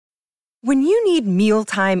When you need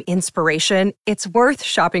mealtime inspiration, it's worth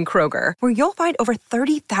shopping Kroger, where you'll find over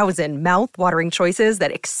 30,000 mouth-watering choices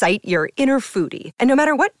that excite your inner foodie. And no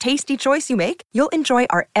matter what tasty choice you make, you'll enjoy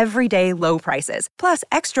our everyday low prices, plus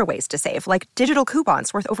extra ways to save, like digital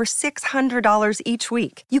coupons worth over $600 each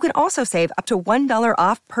week. You can also save up to $1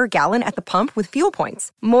 off per gallon at the pump with fuel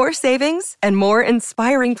points. More savings and more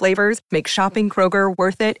inspiring flavors make shopping Kroger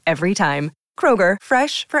worth it every time. Kroger,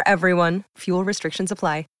 fresh for everyone. Fuel restrictions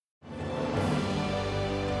apply.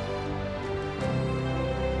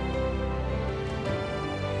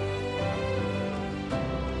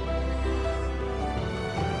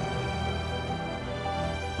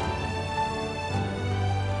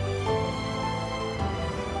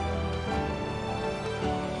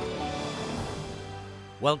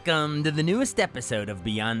 Welcome to the newest episode of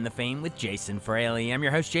Beyond the Fame with Jason Fraley. I'm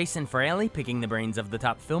your host, Jason Fraley, picking the brains of the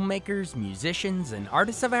top filmmakers, musicians, and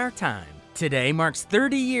artists of our time. Today marks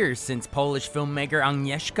 30 years since Polish filmmaker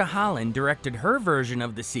Agnieszka Holland directed her version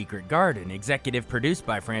of The Secret Garden, executive produced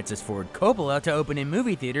by Francis Ford Coppola, to open in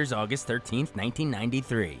movie theaters August 13,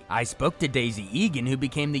 1993. I spoke to Daisy Eagan, who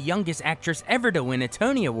became the youngest actress ever to win a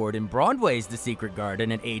Tony Award in Broadway's The Secret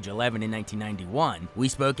Garden at age 11 in 1991. We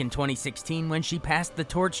spoke in 2016 when she passed the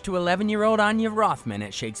torch to 11-year-old Anya Rothman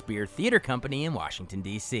at Shakespeare Theater Company in Washington,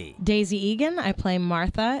 D.C. Daisy Eagan, I play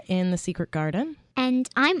Martha in The Secret Garden. And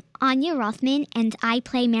I'm Anya Rothman, and I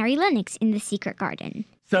play Mary Lennox in The Secret Garden.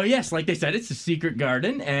 So yes, like they said, it's The Secret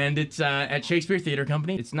Garden, and it's at Shakespeare Theater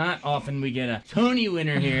Company. It's not often we get a Tony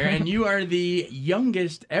winner here, and you are the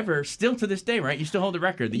youngest ever, still to this day, right? You still hold the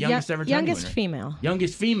record, the youngest ever Tony youngest winner. Female.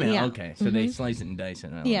 Youngest female, Yeah. Okay. So they slice it and dice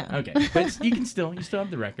it. Yeah. Okay, but you still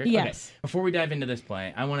have the record. Yes. Okay. Before we dive into this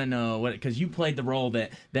play, I want to know what, because you played the role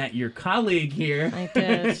that your colleague here I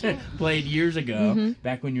did. played years ago,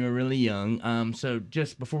 back when you were really young. So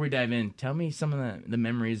just before we dive in, tell me some of the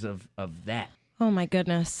memories of that. Oh, my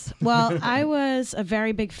goodness. Well, I was a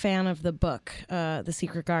very big fan of the book, The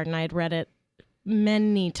Secret Garden. I had read it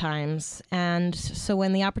many times. And so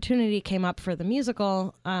when the opportunity came up for the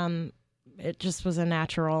musical, it just was a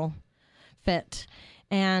natural fit.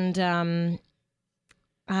 And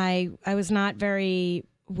I was not very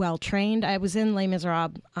well trained. I was in Les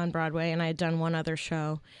Miserables on Broadway, and I had done one other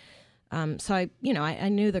show. So I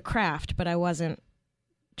knew the craft, but I wasn't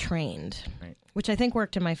trained. Right. Which I think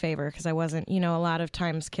worked in my favor, because I wasn't, a lot of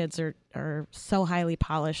times kids are so highly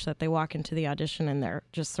polished that they walk into the audition and they're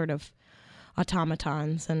just sort of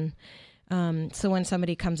automatons. And so when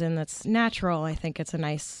somebody comes in that's natural, I think it's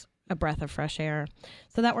a breath of fresh air.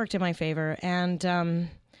 So that worked in my favor. And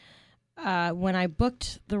when I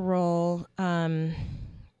booked the role, I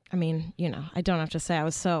don't have to say I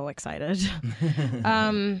was so excited.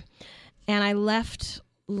 And I left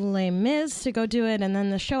Les Mis to go do it, and then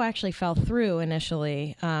the show actually fell through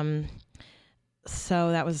initially.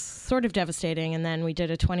 So that was sort of devastating, and then we did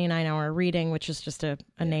a 29-hour reading, which is just a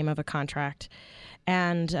name of a contract.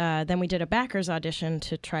 And then we did a backers audition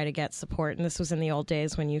to try to get support, and this was in the old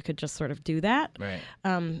days when you could just sort of do that. Right.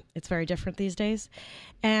 It's very different these days.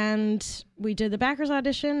 And we did the backers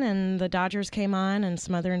audition, and the Dodgers came on and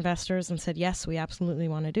some other investors and said, yes, we absolutely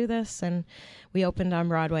want to do this. And we opened on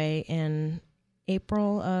Broadway in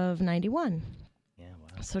April of 91. Yeah,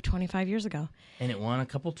 wow. So 25 years ago. And it won a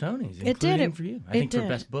couple Tonys, It did. including for you. I think for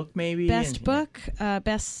Best Book, maybe. Best Book,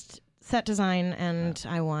 Best Set Design, and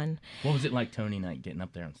I won. What was it like Tony night, getting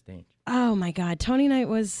up there on stage? Oh my God, Tony night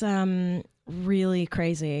was really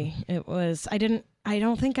crazy. It was. I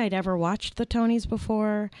don't think I'd ever watched the Tonys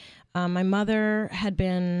before. My mother had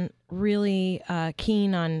been really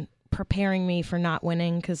keen on preparing me for not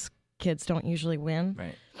winning, because kids don't usually win.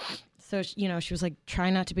 Right. So, she was like, try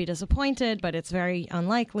not to be disappointed, but it's very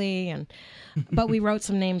unlikely. But we wrote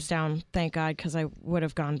some names down, thank God, because I would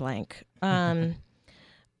have gone blank. I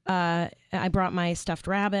brought my stuffed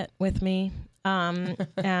rabbit with me,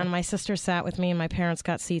 and my sister sat with me, and my parents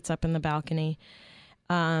got seats up in the balcony.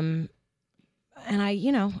 And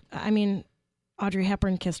Audrey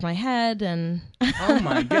Hepburn kissed my head, and Oh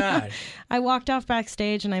my gosh. I walked off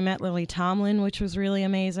backstage, and I met Lily Tomlin, which was really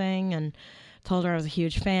amazing, and told her I was a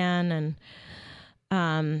huge fan.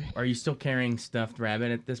 And Are you still carrying stuffed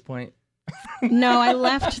rabbit at this point? no, I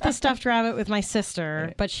left the stuffed rabbit with my sister,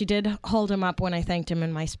 Right. but she did hold him up when I thanked him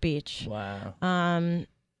in my speech. Wow. And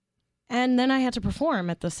then I had to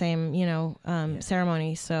perform at the same,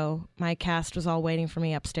 ceremony. So my cast was all waiting for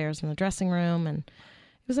me upstairs in the dressing room, and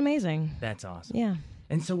it was amazing. That's awesome. Yeah.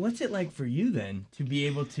 And so what's it like for you then to be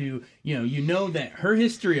able to, you know that her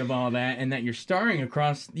history of all that and that you're starring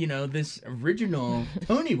across, this original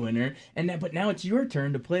Tony winner but now it's your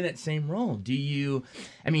turn to play that same role.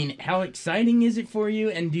 How exciting is it for you?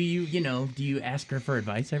 And do you ask her for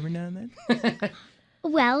advice every now and then?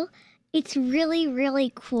 Well, it's really,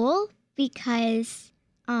 really cool because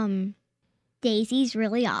Daisy's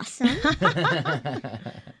really awesome.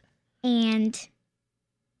 And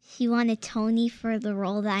she won a Tony for the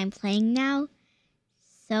role that I'm playing now.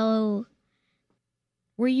 So,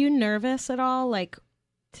 were you nervous at all, like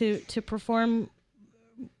to perform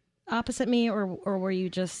opposite me, or were you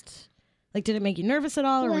just like, did it make you nervous at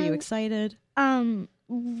all, or were you excited?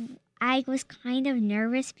 I was kind of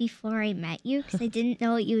nervous before I met you because I didn't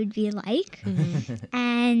know what you would be like.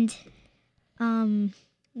 And when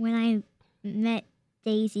I met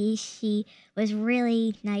Daisy, she was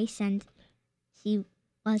really nice and she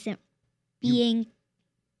wasn't being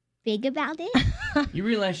big about it. You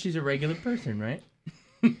realize she's a regular person, right?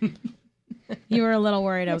 You were a little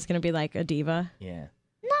worried I was going to be like a diva? Yeah.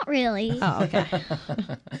 Not really. Oh, okay.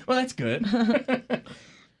 Well, that's good.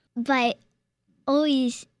 But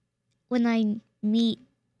always when I meet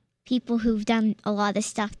people who've done a lot of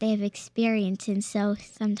stuff, they have experience. And so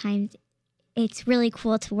sometimes it's really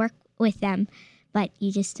cool to work with them, but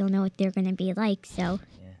you just don't know what they're going to be like. So,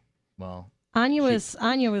 yeah. Well, Anya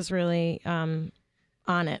was really on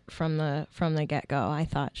it from the get-go. I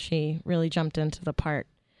thought she really jumped into the part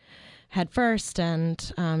head first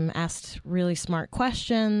and asked really smart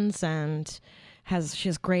questions, and she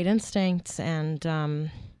has great instincts and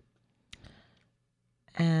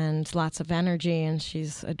lots of energy, and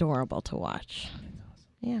she's adorable to watch. That's awesome.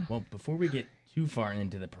 Yeah. Well, before we get too far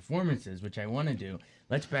into the performances, which I want to do,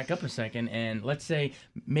 let's back up a second and let's say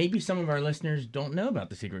maybe some of our listeners don't know about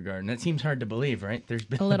The Secret Garden. That seems hard to believe, right? There's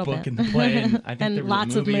been a book and the play, and I think and there was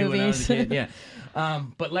lots a movie of movies. when I was a kid. Yeah.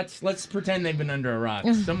 But let's pretend they've been under a rock.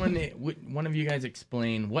 One of you guys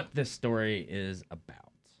explain what this story is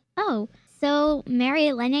about. Oh, so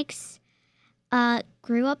Mary Lennox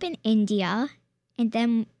grew up in India, and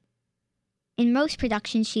then in most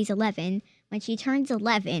productions she's 11. When she turns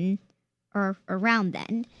 11, or around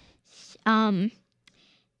then,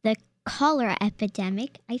 the cholera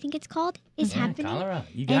epidemic, I think it's called, is happening. Cholera,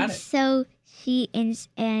 you got it. So she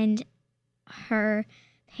and her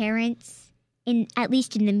parents, at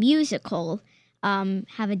least in the musical,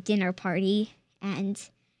 have a dinner party, and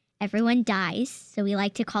everyone dies. So we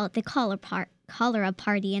like to call it the cholera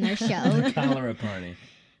party in our show. The cholera party.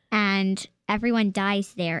 And everyone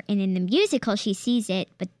dies there. And in the musical, she sees it,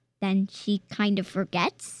 but then she kind of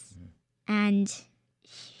forgets. And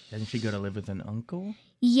doesn't she go to live with an uncle?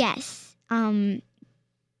 Yes. And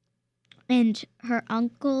her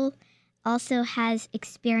uncle also has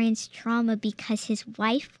experienced trauma because his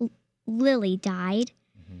wife Lily died.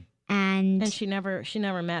 And she never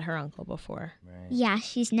met her uncle before. Right. Yeah,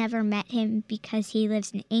 she's never met him because he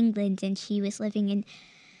lives in England and she was living in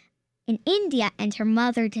India, and her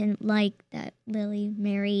mother didn't like that Lily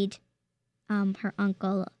married her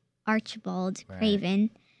uncle Archibald Craven,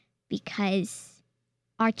 because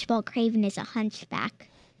Archibald Craven is a hunchback.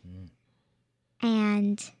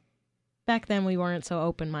 And back then we weren't so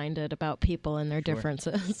open-minded about people and their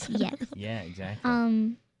differences. Yes. Yeah,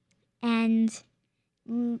 exactly. And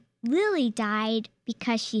Lily died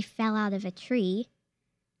because she fell out of a tree.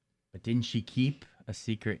 But didn't she keep a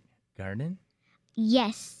secret garden?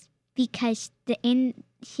 Yes, because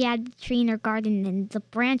she had the tree in her garden and the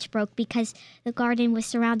branch broke because the garden was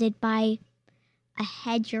surrounded by a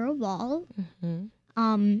hedge or a wall.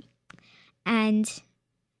 And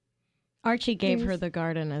Archie gave her the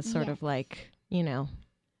garden as sort of like,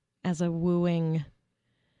 as a wooing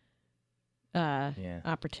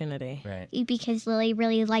opportunity. Right. Because Lily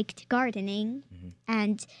really liked gardening,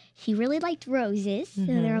 and she really liked roses, so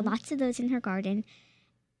there are lots of those in her garden.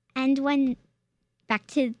 And back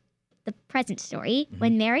to the present story,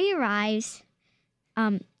 when Mary arrives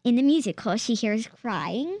in the musical, she hears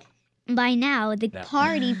crying. By now, the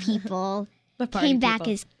party people came back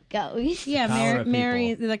as ghosts. Yeah,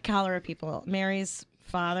 Mary, the cholera people. Mary's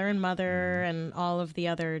father and mother and all of the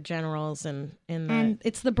other generals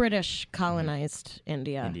it's the British colonized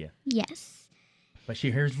India. Yes. But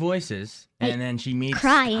she hears voices and then she meets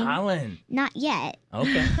crying. Colin. Not yet.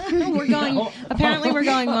 Okay. Apparently we're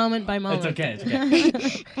going moment by moment. It's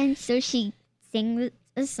okay. And so she sings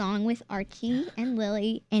a song with Archie and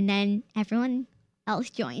Lily, and then everyone else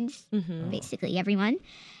joins, basically everyone.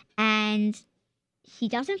 And she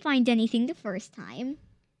doesn't find anything the first time.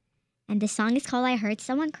 And the song is called I Heard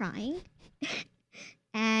Someone Crying.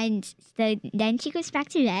 And so then she goes back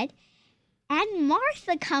to bed. And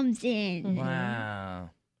Martha comes in. Mm-hmm. Wow.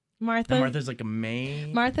 Martha's like a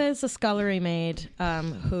maid? Martha is a scullery maid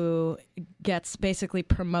who gets basically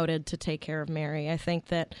promoted to take care of Mary. I think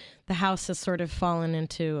that the house has sort of fallen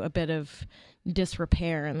into a bit of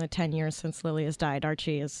disrepair in the 10 years since Lily has died.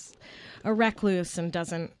 Archie is a recluse and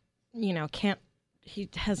doesn't, he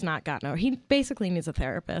has not gotten over. He basically needs a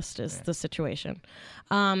therapist is the situation,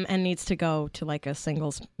 and needs to go to like a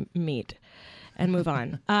singles meet and move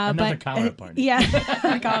on. Another cholera party. Yeah,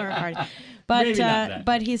 a cholera party. But Maybe not that.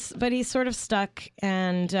 but he's sort of stuck,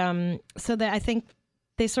 and so that I think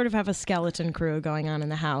they sort of have a skeleton crew going on in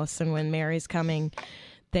the house. And when Mary's coming,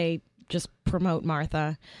 they just promote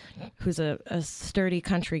Martha, who's a sturdy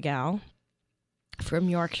country gal from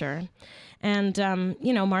Yorkshire. And,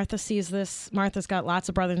 Martha sees this. Martha's got lots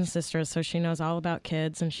of brothers and sisters, so she knows all about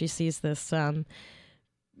kids. And she sees this,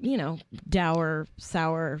 dour,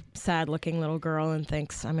 sour, sad-looking little girl and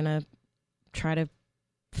thinks, I'm going to try to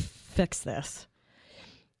fix this.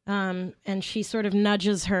 And she sort of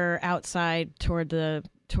nudges her outside toward the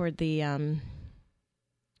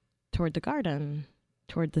garden,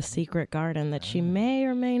 toward the secret garden that she may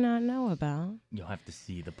or may not know about. You'll have to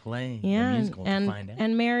see the play, yeah, the musical, to find out.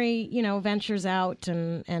 And Mary, ventures out,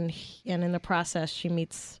 and in the process, she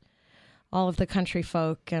meets all of the country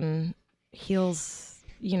folk and heals.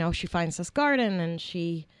 She finds this garden, and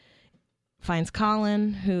she finds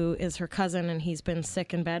Colin, who is her cousin, and he's been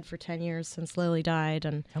sick in bed for 10 years since Lily died.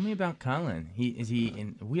 And tell me about Colin. Is he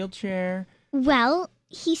in a wheelchair? Well,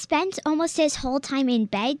 he spends almost his whole time in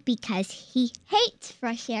bed because he hates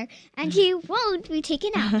fresh air and he won't be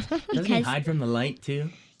taken out. Doesn't he hide from the light too?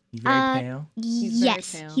 He's very pale.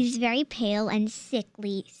 Yes, very pale. He's very pale and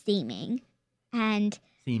sickly seeming. And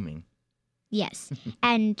Seeming. yes,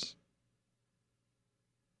 and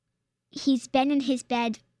he's been in his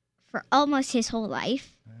bed for almost his whole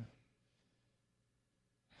life.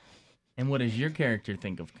 And what does your character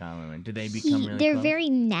think of Colin? Do they become really They're close? very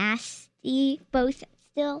nasty, both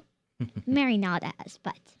still. Mary not as,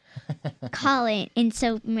 but Colin. And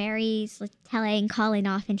so Mary's like telling Colin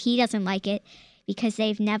off, and he doesn't like it because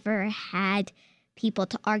they've never had people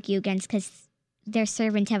to argue against because their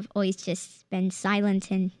servants have always just been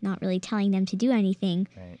silent and not really telling them to do anything.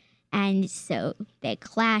 Right. And so they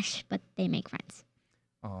clash, but they make friends.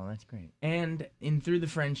 Oh, that's great. And through the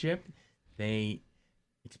friendship, they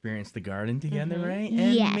experience the garden together, right?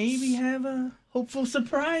 And Yes. maybe have a hopeful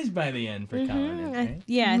surprise by the end for Colin, right?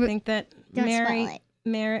 I think that Don't Mary. spoil it.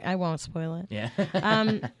 Mary, I won't spoil it. Yeah.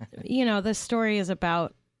 The story is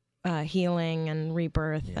about healing and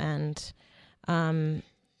rebirth, and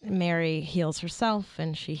Mary heals herself,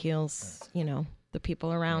 and she heals, the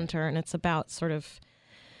people around her, and it's about sort of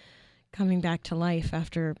coming back to life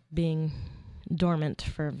after being dormant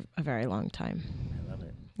for a very long time. I love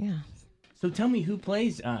it. Yeah. So tell me, who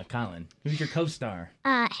plays Colin? Who's your co-star?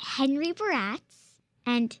 Henry Baratz,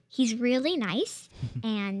 and he's really nice,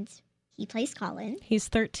 and he plays Colin. He's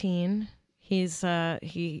 13. He's I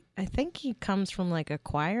think he comes from like a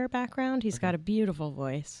choir background. He's got a beautiful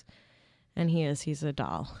voice, and he's a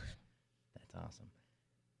doll. That's awesome.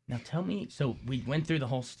 Now tell me, so we went through the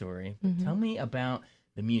whole story, but tell me about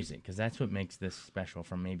the music, because that's what makes this special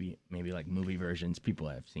from maybe like movie versions people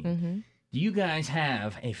have seen. Do you guys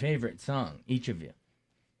have a favorite song, each of you?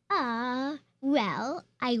 Well,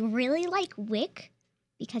 I really like Wick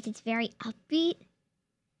because it's very upbeat.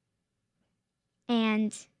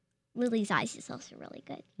 And Lily's Eyes is also really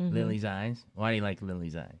good. Lily's Eyes? Why do you like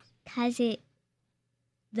Lily's Eyes? Because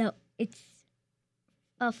it's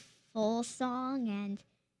a full song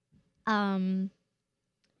and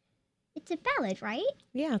it's a ballad, right?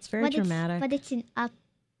 Yeah, it's very dramatic. But it's an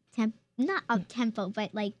not up tempo,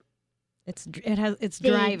 but like it's big,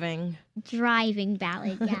 driving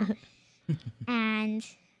ballad, yeah. And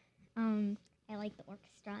I like the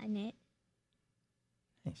orchestra in it.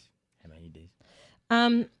 Nice. How about you, Daisy?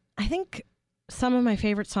 I think some of my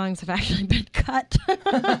favorite songs have actually been cut.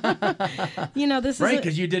 This is right,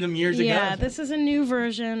 because you did them years ago. Yeah, this is a new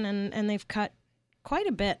version, and they've cut quite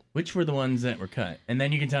a bit. Which were the ones that were cut? And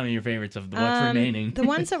then you can tell me your favorites of what's remaining. The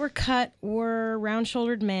ones that were cut were Round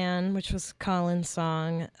Shouldered Man, which was Colin's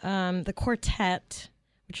song, the Quartet,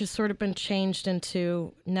 which has sort of been changed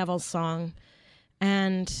into Neville's song,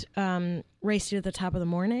 and Race You to the Top of the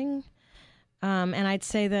Morning. And I'd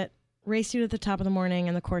say that Race You to the Top of the Morning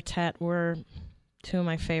and the Quartet were two of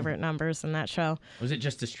my favorite numbers in that show. Was it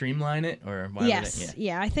just to streamline it, or why? Yes,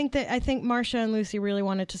 yeah. I think Marcia and Lucy really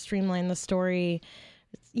wanted to streamline the story.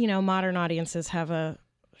 Modern audiences have a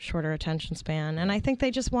shorter attention span, and I think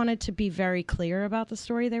they just wanted to be very clear about the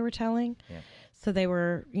story they were telling. Yeah. So they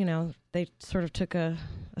were, they sort of took a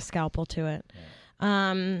a scalpel to it.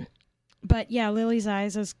 But yeah, Lily's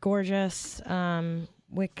Eyes is gorgeous.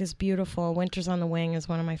 Wick is beautiful. Winter's on the Wing is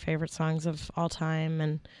one of my favorite songs of all time,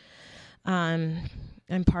 and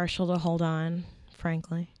I'm partial to Hold On,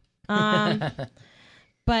 frankly.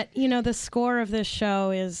 But the score of this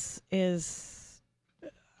show is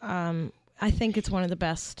I think it's one of the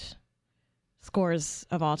best scores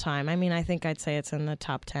of all time. I mean, I think I'd say it's in the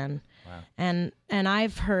top 10. Wow. And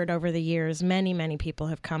I've heard over the years, many people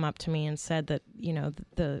have come up to me and said that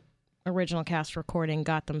the original cast recording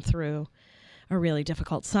got them through a really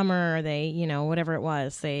difficult summer, or they, whatever it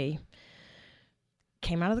was, they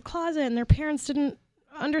came out of the closet and their parents didn't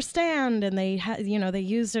understand, and they they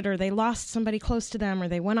used it, or they lost somebody close to them, or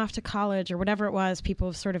they went off to college, or whatever it was. People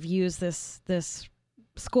have sort of used this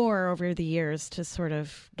score over the years to sort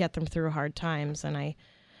of get them through hard times, and I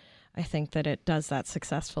think that it does that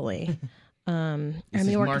successfly. And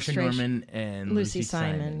the Marsha Norman and Lucy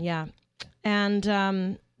Simon. Yeah, and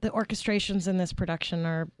the orchestrations in this production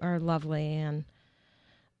are lovely, and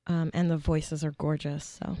the voices are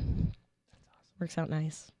gorgeous, so works out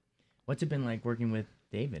nice. What's it been like working with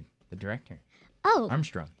David, the director? Oh,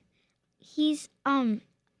 Armstrong. He's a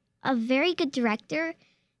very good director.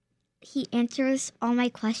 He answers all my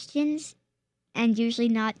questions, and usually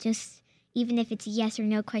not just, even if it's a yes or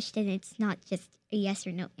no question, it's not just a yes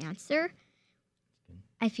or no answer.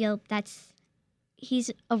 I feel he's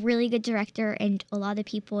a really good director, and a lot of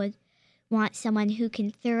people would want someone who can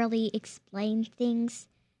thoroughly explain things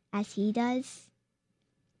as he does.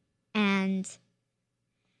 And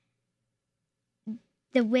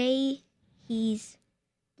the way he's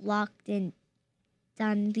blocked and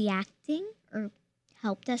done the acting, or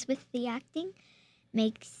helped us with the acting,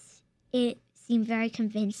 makes it seem very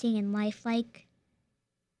convincing and lifelike,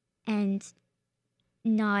 and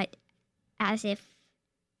not as if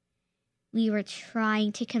we were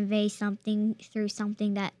trying to convey something through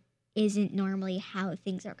something that isn't normally how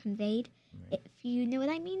things are conveyed. Right. If you know what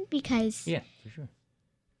I mean, because yeah, for sure.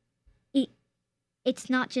 It's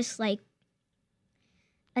not just like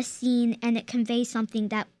a scene and it conveys something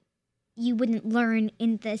that you wouldn't learn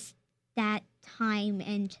in that time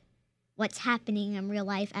and what's happening in real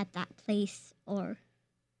life at that place, or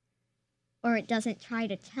it doesn't try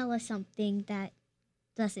to tell us something that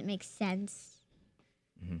doesn't make sense.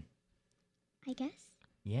 Mm-hmm. I guess.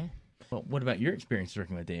 Yeah. Well, what about your experience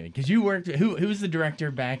working with David? Because you worked. Who's the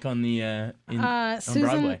director back on the on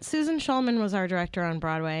Broadway? Susan Schulman was our director on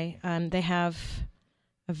Broadway. They have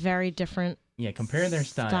a very different. Yeah, compare their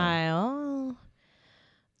style.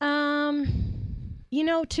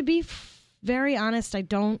 To be very honest, I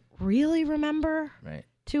don't really remember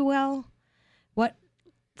too well what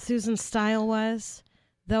Susan's style was,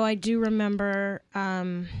 though I do remember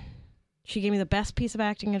she gave me the best piece of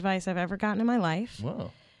acting advice I've ever gotten in my life.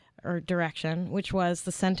 Whoa. Or direction, which was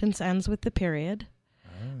the sentence ends with the period,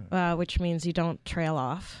 which means you don't trail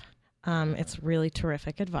off. It's really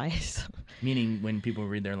terrific advice. Meaning when people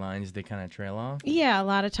read their lines, they kind of trail off? Yeah, a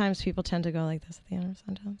lot of times people tend to go like this at the end of a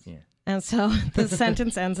sentence. Yeah. And so the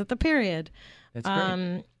sentence ends at the period. That's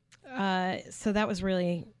great. So that was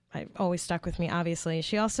really, always stuck with me, obviously.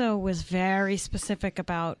 She also was very specific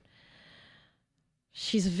about,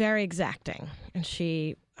 she's very exacting. And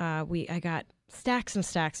I got stacks and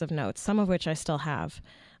stacks of notes, some of which I still have,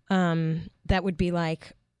 that would be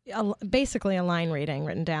like basically a line reading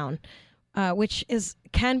written down, which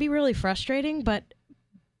can be really frustrating, but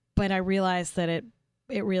I realized that it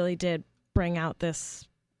really did bring out this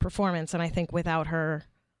performance, and I think without her,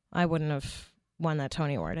 I wouldn't have won that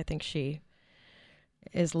Tony Award. I think she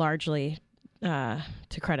is largely to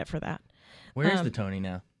credit for that. Where is the Tony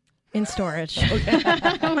now? In storage.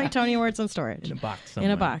 My Tony Awards in storage. In a box somewhere.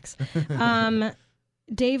 In a box.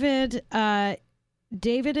 David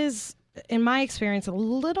is, in my experience, a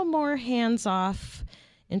little more hands-off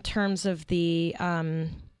in terms of the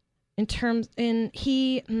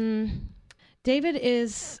David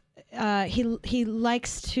is he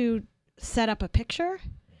likes to set up a picture,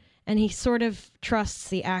 and he sort of trusts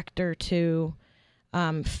the actor to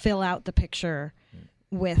fill out the picture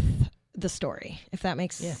with the story, if that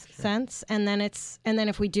makes sense. And then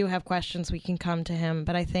if we do have questions, we can come to him.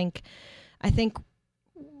 But I think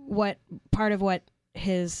what part of what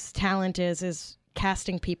his talent is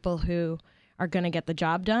casting people who are going to get the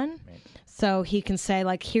job done. Right. So he can say,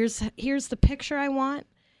 like, here's the picture I want,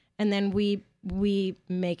 and then we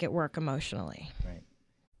make it work emotionally. Right.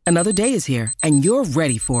 Another day is here, and you're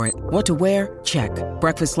ready for it. What to wear? Check.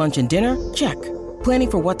 Breakfast, lunch, and dinner? Check.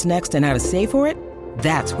 Planning for what's next and how to save for it?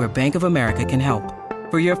 That's where Bank of America can help.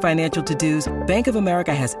 For your financial to-dos, Bank of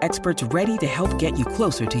America has experts ready to help get you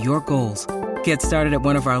closer to your goals. Get started at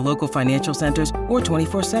one of our local financial centers or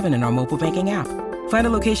 24/7 in our mobile banking app. Find a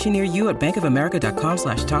location near you at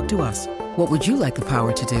bankofamerica.com/talktous. What would you like the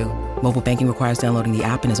power to do? Mobile banking requires downloading the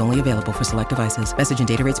app and is only available for select devices. Message and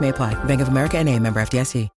data rates may apply. Bank of America N.A., member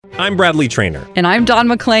FDIC. I'm Bradley Trainer. And I'm Don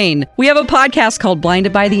McClain. We have a podcast called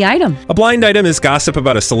Blinded by the Item. A blind item is gossip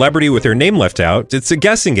about a celebrity with their name left out. It's a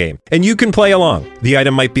guessing game, and you can play along. The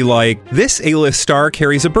item might be like, this A-list star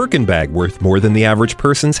carries a Birkin bag worth more than the average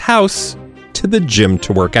person's house to the gym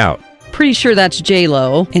to work out. Pretty sure that's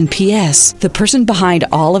J-Lo. And P.S. the person behind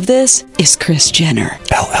all of this is Kris Jenner,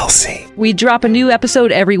 LLC. We drop a new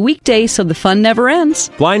episode every weekday so the fun never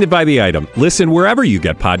ends. Blinded by the Item. Listen wherever you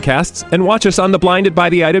get podcasts and watch us on the Blinded by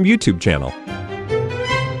the Item YouTube channel.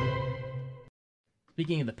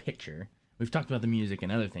 Speaking of the picture, we've talked about the music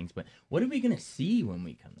and other things, but what are we going to see when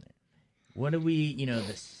we come there? What do we,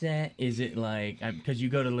 the set, is it like, because you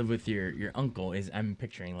go to live with your uncle, I'm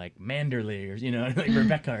picturing like Manderley or, like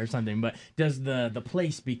Rebecca or something, but does the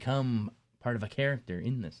place become part of a character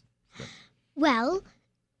in this? Well,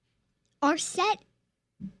 our set,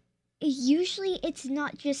 usually it's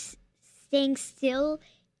not just staying still.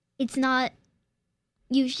 It's not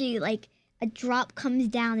usually like a drop comes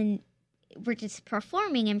down and we're just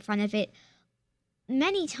performing in front of it.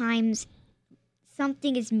 Many times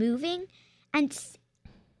something is moving, and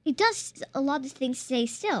it does a lot of things stay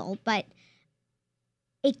still, but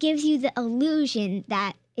it gives you the illusion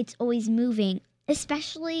that it's always moving,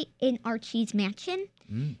 especially in Archie's mansion.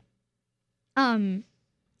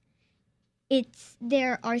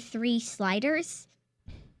 There are 3 sliders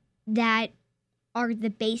that are the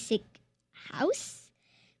basic house.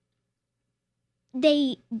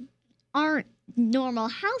 They aren't normal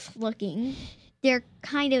house looking. They're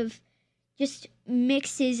kind of just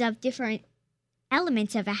mixes of different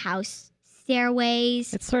elements of a house.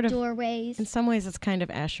 Stairways, It's sort of doorways. In some ways, it's kind of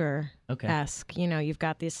Escher-esque. You've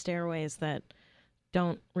got these stairways that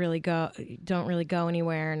don't really go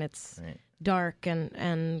anywhere, and it's dark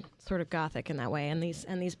and sort of gothic in that way. And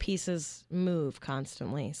these pieces move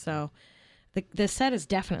constantly. So the set is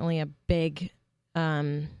definitely a big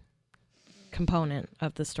component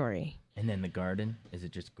of the story. And then the garden, is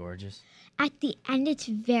it just gorgeous? At the end, it's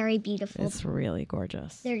very beautiful. It's really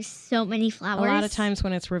gorgeous. There's so many flowers. A lot of times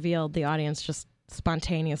when it's revealed, the audience just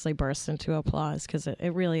spontaneously bursts into applause because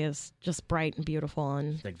it really is just bright and beautiful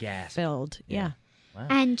and The gasp. filled. Yeah. Wow.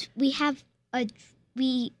 And we have 2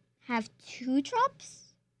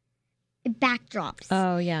 drops, backdrops.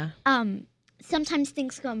 Oh, yeah. Sometimes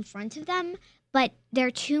things go in front of them, but there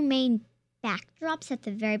are 2 main backdrops at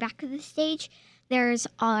the very back of the stage. There's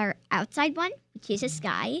our outside one, which is a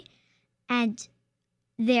sky, and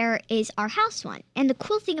there is our house one. And the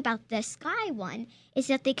cool thing about the sky one is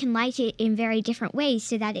that they can light it in very different ways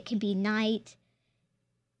so that it can be night,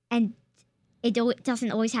 and it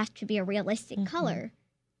doesn't always have to be a realistic color.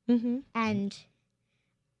 Mm-hmm. And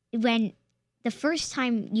when the first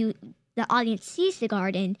time the audience sees the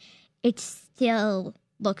garden, it still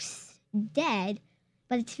looks dead,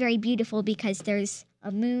 but it's very beautiful because there's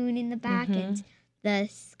a moon in the back and the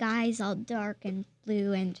sky's all dark and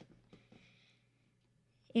blue, and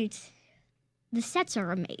the sets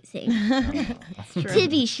are amazing. To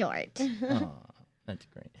be short. Oh, that's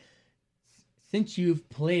great. Since you've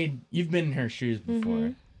been in her shoes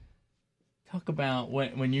before, talk about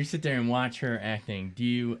when you sit there and watch her acting.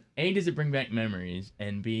 Does it bring back memories,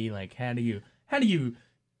 and B, like how do you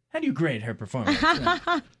grade her performance?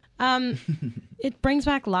 It brings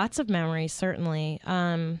back lots of memories, certainly.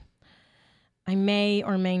 I may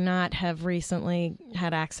or may not have recently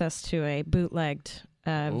had access to a bootlegged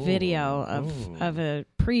video of a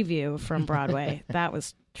preview from Broadway. That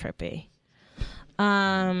was trippy.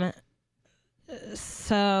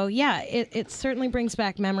 So yeah, it certainly brings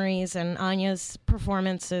back memories, and Anya's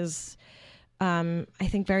performance is, I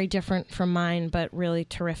think, very different from mine, but really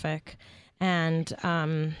terrific. And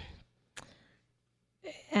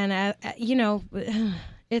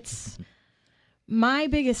it's my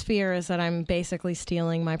biggest fear is that I'm basically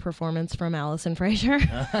stealing my performance from Allison Fraser.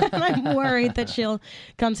 And I'm worried that she'll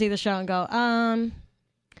come see the show and go,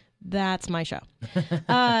 that's my show.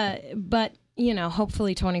 But,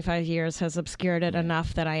 hopefully 25 years has obscured it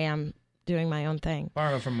enough that I am doing my own thing.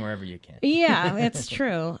 Borrow from wherever you can. Yeah, it's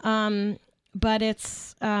true. But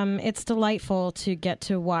it's delightful to get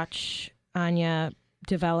to watch Anya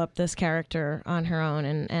develop this character on her own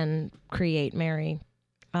and create Mary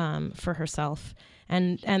for herself.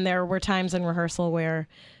 And there were times in rehearsal where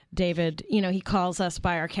David, he calls us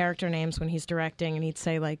by our character names when he's directing, and he'd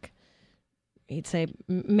say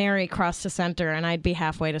Mary cross to center, and I'd be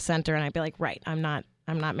halfway to center, and I'd be like, right, I'm not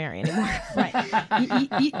I'm not Mary anymore.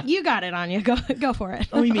 Right. You got it, Anya. Go for it.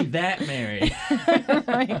 Oh, you mean that Mary?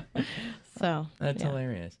 Right. So that's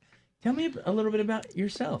hilarious. Tell me a little bit about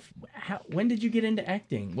yourself. When did you get into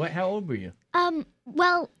acting? How old were you?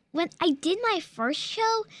 Well, when I did my first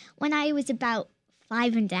show when I was about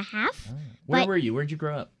 5.5. Oh. Where were you? Where'd you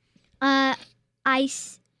grow up?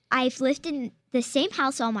 I've lived in the same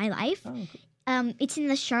house all my life. Oh, cool. It's in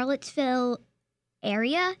the Charlottesville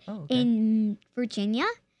area okay. in Virginia.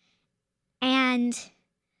 And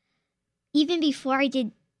even before I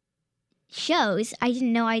did shows, I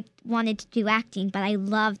didn't know I wanted to do acting, but I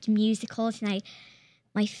loved musicals. And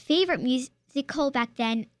my favorite musical back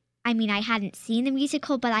then, I mean, I hadn't seen the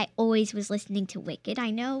musical, but I always was listening to Wicked,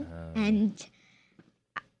 I know. Oh. And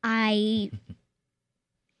I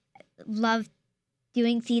loved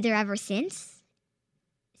doing theater ever since.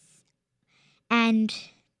 And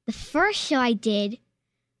the first show I did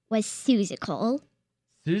was Seussical.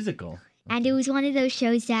 Seussical? And it was one of those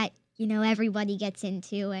shows that, everybody gets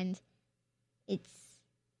into, and it's...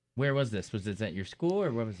 Where was this? Was this at your school,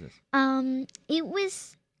 or what was this? It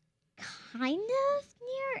was kind of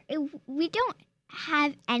near... we don't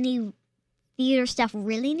have any theater stuff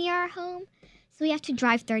really near our home, so we have to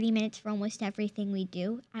drive 30 minutes for almost everything we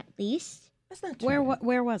do, at least. That's not too Where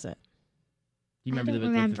bad. was it? Do you remember I don't what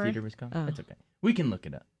the remember. theater was called? Oh. That's okay. We can look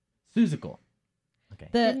it up. Seussical. Okay.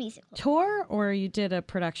 The The musical. tour, or you did a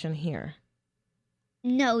production here?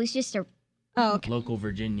 No, it was just a... Oh, okay. Local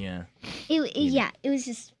Virginia. Yeah, it was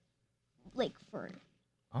just, for...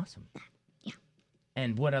 Awesome. Yeah.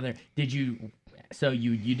 And what other... Did you... So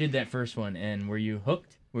you did that first one, and were you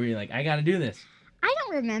hooked? Were you like, I got to do this? I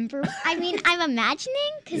don't remember. I mean, I'm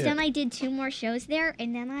imagining, because Yeah. then I did 2 more shows there,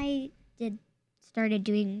 and then I started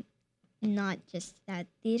doing not just that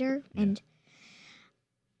theater, and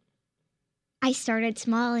I started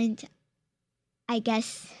small, and I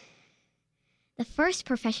guess the first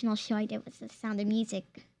professional show I did was The Sound of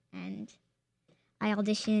Music, and I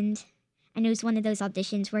auditioned, and it was one of those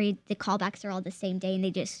auditions where the callbacks are all the same day, and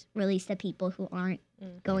they just release the people who aren't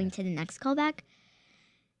going to the next callback.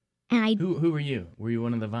 And Who were you? Were you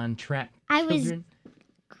one of the Von Trapp I was children?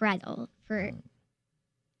 Gretel for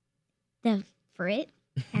it,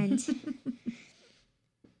 and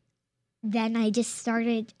then I just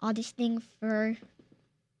started auditioning for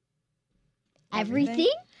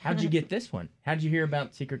everything. How'd you get this one? How'd you hear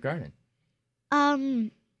about Secret Garden?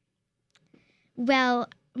 Well,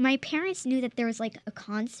 my parents knew that there was like a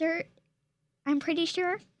concert, I'm pretty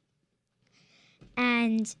sure,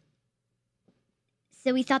 and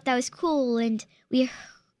so we thought that was cool, and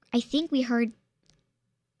I think we heard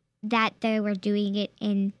that they were doing it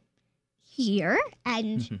in here,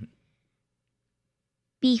 and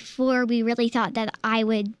before we really thought that I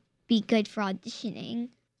would be good for auditioning.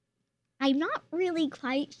 I'm not really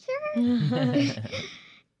quite sure.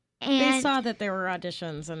 And They saw that there were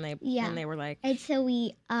auditions, and they were like, and so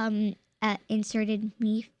we inserted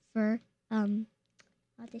me for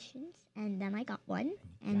auditions, and then I got one,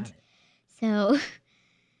 and so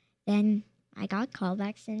then I got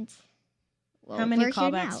callbacks, and how many we're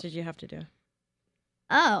here now. callbacks did you have to do?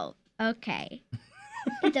 Oh, okay.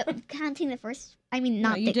 Counting the first,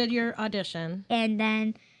 No, you did your audition. And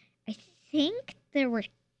then I think there were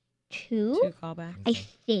 2. 2 callbacks. I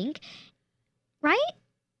think, right?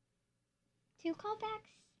 2 callbacks.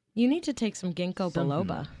 You need to take some ginkgo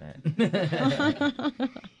biloba.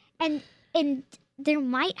 And there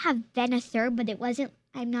might have been a 3rd, but it wasn't.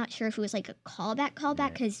 I'm not sure if it was like a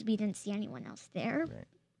callback because we didn't see anyone else there. Right.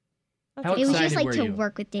 It was just like were to you?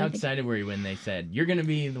 work with How David. excited were you when they said, you're going to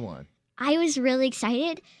be the one? I was really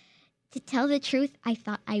excited. To tell the truth, I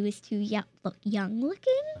thought I was too young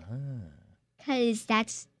looking, because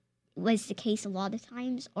that was the case a lot of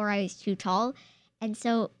times, or I was too tall. And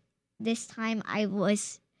so this time I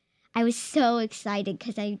was so excited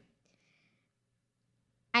because I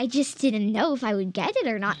just didn't know if I would get it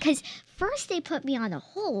or not. Because first they put me on a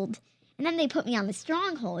hold, and then they put me on the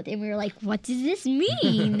stronghold, and we were like, what does this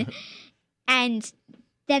mean? And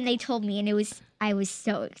then they told me, and I was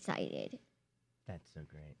so excited. That's so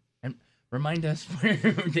great. And remind us where,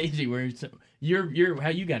 Daisy, how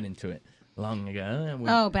you got into it long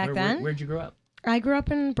ago. Back then? Where'd you grow up? I grew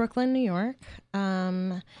up in Brooklyn, New York,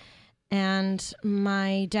 and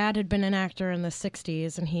my dad had been an actor in the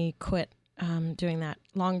 60s, and he quit doing that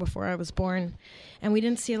long before I was born. And we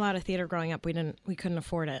didn't see a lot of theater growing up. We couldn't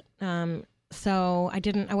afford it. So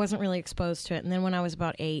I wasn't really exposed to it. And then when I was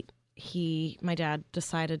about 8, my dad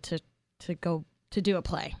decided to go to do a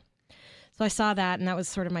play. So I saw that, and that was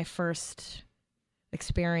sort of my first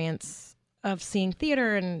experience of seeing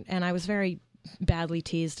theater, and I was very badly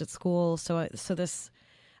teased at school. So this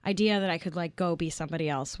idea that I could like go be somebody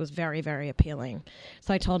else was very, very appealing.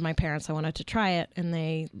 So I told my parents I wanted to try it, and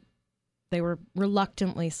they were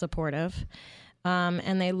reluctantly supportive.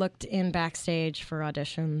 And they looked in backstage for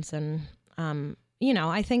auditions, and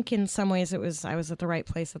I think in some ways I was at the right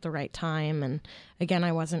place at the right time, and again,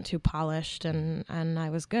 I wasn't too polished, and I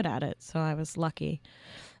was good at it, so I was lucky.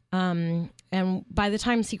 And by the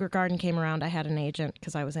time Secret Garden came around, I had an agent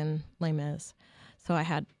because I was in Les Mis, so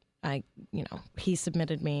he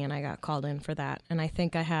submitted me, and I got called in for that, and I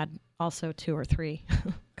think I had also 2 or 3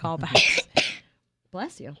 callbacks.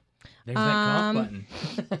 Bless you. There's that cough button.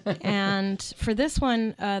 And for this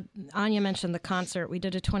one, Anya mentioned the concert. We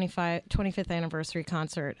did a 25th anniversary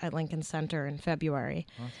concert at Lincoln Center in February.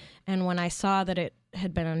 Awesome. And when I saw that it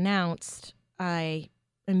had been announced, I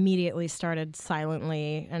immediately started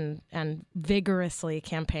silently and vigorously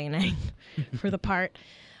campaigning for the part.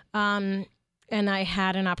 And I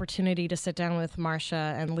had an opportunity to sit down with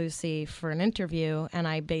Marcia and Lucy for an interview, and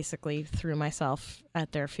I basically threw myself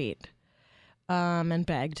at their feet and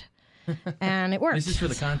begged. And it worked. This is for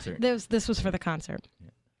the concert. This was for the concert.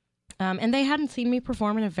 Yeah. And they hadn't seen me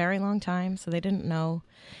perform in a very long time, so they didn't know.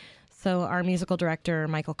 So our musical director,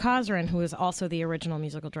 Michael Cosrin, who is also the original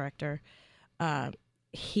musical director,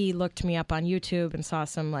 he looked me up on YouTube and saw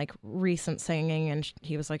some like recent singing, and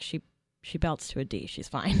he was like, she belts to a D. She's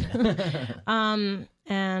fine.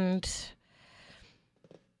 And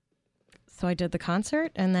so I did the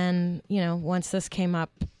concert, and then, once this came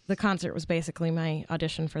up, the concert was basically my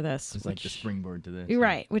audition for this. It's like the springboard to this. You're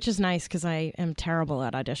right, which is nice because I am terrible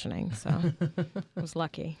at auditioning, so I was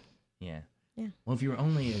lucky. Yeah. Yeah. Well, if you were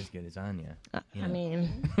only as good as Anya. I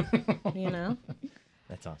mean,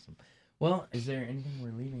 That's awesome. Well, is there anything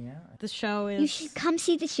we're leaving out? The show is... You should come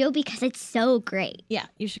see the show because it's so great. Yeah,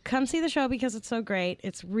 you should come see the show because it's so great.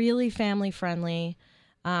 It's really family-friendly.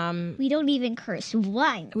 We don't even curse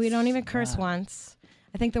once. Once.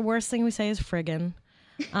 I think the worst thing we say is friggin'.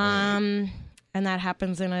 And that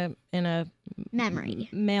happens in a memory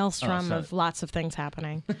maelstrom of lots of things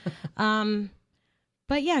happening.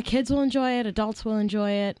 But yeah, kids will enjoy it. Adults will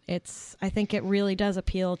enjoy it. I think it really does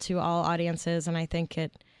appeal to all audiences, and I think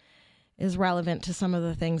it is relevant to some of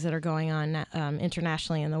the things that are going on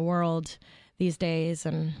internationally in the world these days.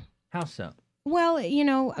 And how so? Well,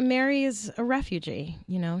 Mary is a refugee.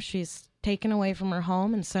 She's taken away from her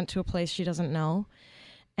home and sent to a place she doesn't know.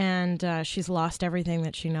 And she's lost everything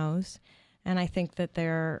that she knows. And I think that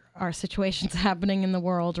there are situations happening in the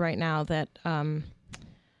world right now that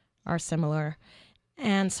are similar.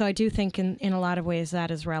 And so I do think in a lot of ways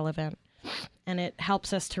that is relevant. And it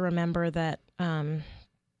helps us to remember that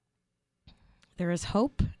there is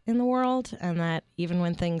hope in the world, and that even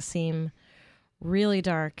when things seem really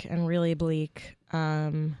dark and really bleak,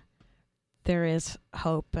 there is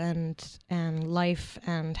hope, and life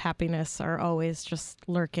and happiness are always just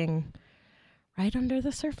lurking right under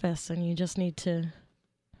the surface, and you just need to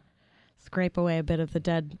scrape away a bit of the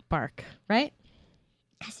dead bark, right?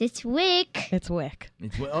 Because it's Wick. It's Wick.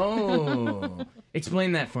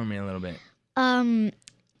 Explain that for me a little bit. The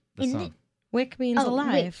song. Wick means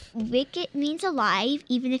alive. Wick, it means alive,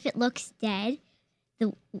 even if it looks dead.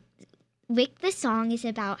 Wick, the song, is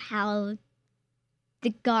about how the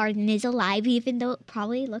garden is alive, even though it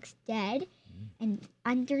probably looks dead. And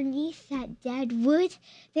underneath that dead wood,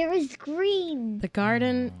 there is green. The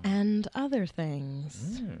garden and other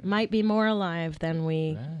things might be more alive than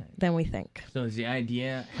we think. So is the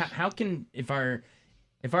idea, how can, if our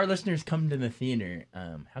listeners come to the theater,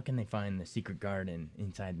 how can they find the secret garden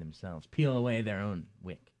inside themselves? Peel away their own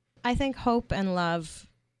wick. I think hope and love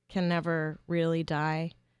can never really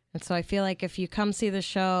die. And so I feel like if you come see the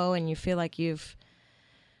show and you feel like you've,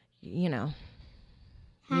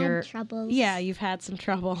 had troubles. Yeah, you've had some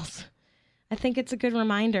troubles. I think it's a good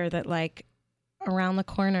reminder that, like, around the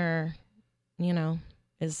corner,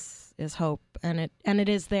 is hope, and it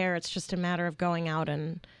is there. It's just a matter of going out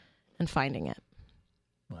and finding it.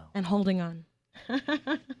 Wow. And holding on.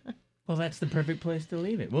 Well, that's the perfect place to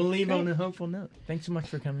leave it. We'll leave on a hopeful note. Thanks so much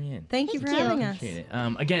for coming in. Thank you for having us. Appreciate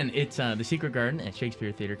it. Again, it's The Secret Garden at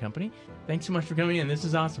Shakespeare Theater Company. Thanks so much for coming in. This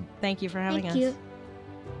is awesome. Thank you for having us. Thank you.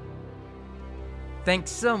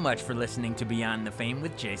 Thanks so much for listening to Beyond the Fame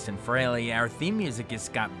with Jason Fraley. Our theme music is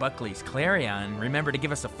Scott Buckley's Clarion. Remember to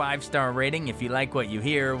give us a 5-star rating if you like what you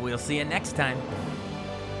hear. We'll see you next time.